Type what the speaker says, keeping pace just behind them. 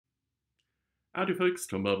Howdy folks,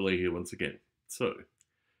 Tom Bubbly here once again. So,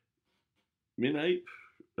 minape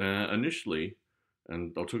initially,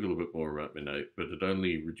 and I'll talk a little bit more about minape, but it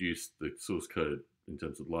only reduced the source code in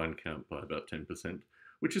terms of line count by about 10%,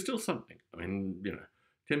 which is still something. I mean,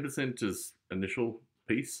 10% is initial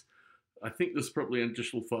piece. I think there's probably an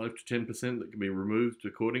additional 5 to 10% that can be removed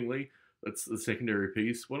accordingly. That's the secondary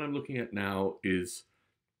piece. What I'm looking at now is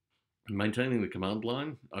maintaining the command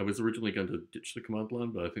line. I was originally going to ditch the command line,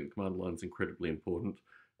 but I think the command line is incredibly important,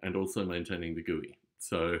 and also maintaining the GUI.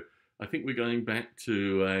 So I think we're going back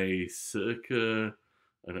to a circa,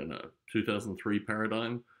 I don't know, 2003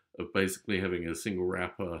 paradigm of basically having a single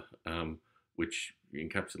wrapper which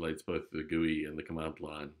encapsulates both the GUI and the command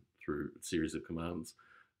line through a series of commands.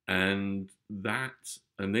 And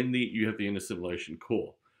then you have the inner simulation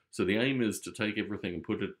core. So the aim is to take everything and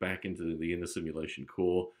put it back into the inner simulation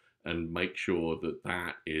core and make sure that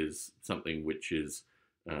that is something which is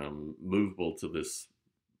movable to this,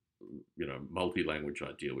 multi-language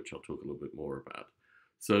idea, which I'll talk a little bit more about.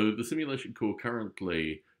 So the simulation core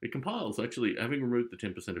currently, it compiles, actually, having removed the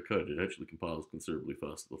 10% of code, it actually compiles considerably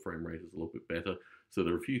faster. The frame rate is a little bit better. So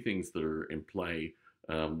there are a few things that are in play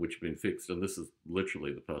which have been fixed, and this is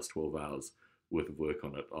literally the past 12 hours worth of work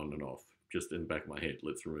on it, on and off, just in the back of my head.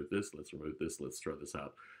 Let's remove this, let's remove this, let's throw this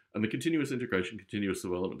out. And the continuous integration, continuous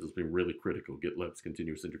development has been really critical. GitLab's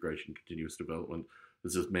continuous integration, continuous development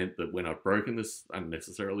has just meant that when I've broken this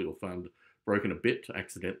unnecessarily or found broken a bit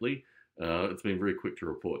accidentally, it's been very quick to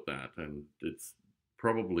report that. And it's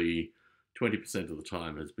probably 20% of the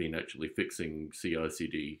time has been actually fixing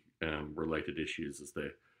CI/CD related issues as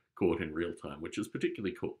they're caught in real time, which is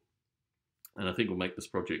particularly cool. And I think will make this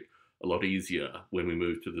project a lot easier when we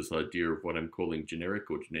move to this idea of what I'm calling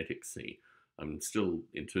generic or genetic C. I'm still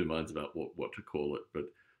in two minds about what to call it,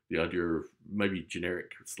 but the idea of maybe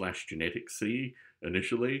generic/genetic C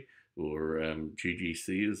initially, or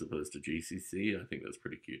GGC as opposed to GCC, I think that's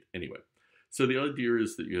pretty cute. Anyway, so the idea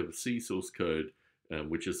is that you have a C source code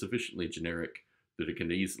which is sufficiently generic that it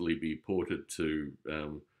can easily be ported to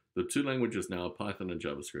the two languages now, Python and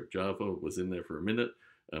JavaScript. Java was in there for a minute,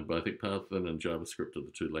 but I think Python and JavaScript are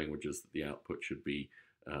the two languages that the output should be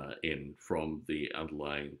in from the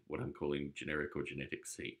underlying, what I'm calling generic or genetic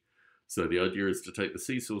C. So the idea is to take the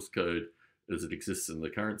C source code as it exists in the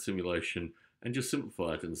current simulation and just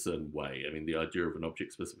simplify it in a certain way. I mean, the idea of an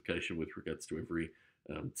object specification with regards to every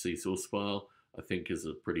C source file, I think is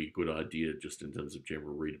a pretty good idea just in terms of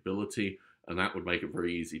general readability, and that would make it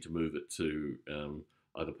very easy to move it to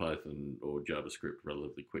either Python or JavaScript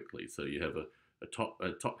relatively quickly. So you have a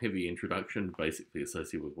top-heavy introduction, basically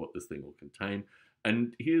associated with what this thing will contain.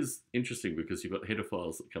 And here's interesting because you've got header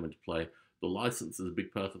files that come into play. The license is a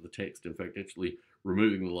big part of the text. In fact, actually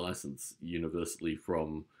removing the license universally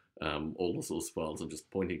from all the source files and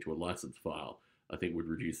just pointing to a license file, I think would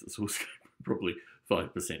reduce the source code probably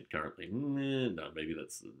 5% currently. No, maybe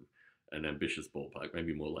that's an ambitious ballpark,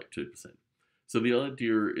 maybe more like 2%. So the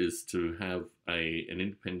idea is to have an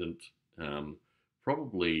independent,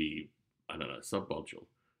 probably, I don't know, submodule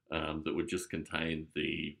that would just contain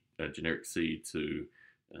the generic C to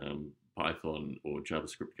Python or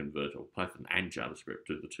JavaScript converter, or Python and JavaScript,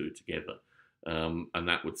 do the two together. And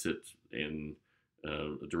that would sit in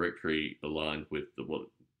a directory aligned with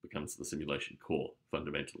what becomes the simulation core,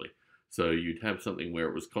 fundamentally. So you'd have something where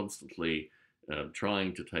it was constantly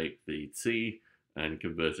trying to take the C and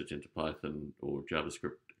convert it into Python or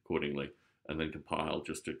JavaScript accordingly, and then compile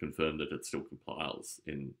just to confirm that it still compiles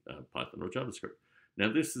in Python or JavaScript. Now,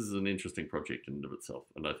 this is an interesting project in and of itself,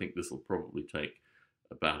 and I think this will probably take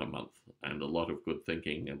about a month and a lot of good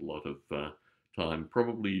thinking and a lot of time,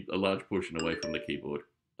 probably a large portion away from the keyboard.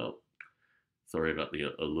 Oh, sorry about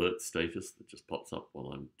the alert status that just pops up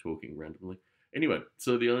while I'm talking randomly. Anyway,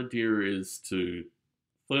 so the idea is to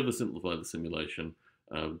further simplify the simulation,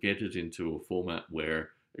 get it into a format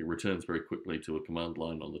where it returns very quickly to a command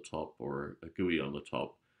line on the top or a GUI on the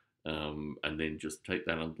top, and then just take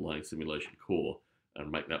that underlying simulation core and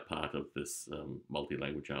make that part of this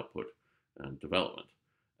multi-language output development.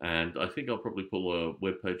 And I think I'll probably pull a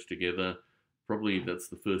web page together. Probably that's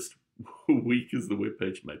the first week is the web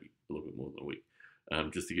page, maybe a little bit more than a week,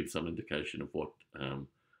 just to give some indication of what I'm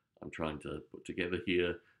trying to put together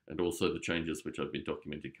here, and also the changes which I've been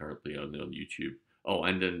documenting currently only on YouTube. Oh,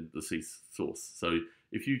 and then the C source. So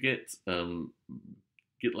if you get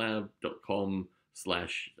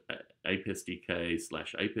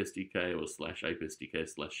gitlab.com/apesdk/apesdk or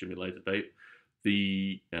 /apesdk/simulated ape,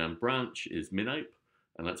 the branch is minape,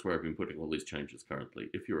 and that's where I've been putting all these changes currently,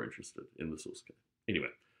 if you're interested in the source code.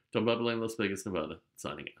 Anyway, Tom Bubbly in Las Vegas, Nevada,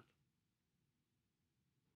 signing out.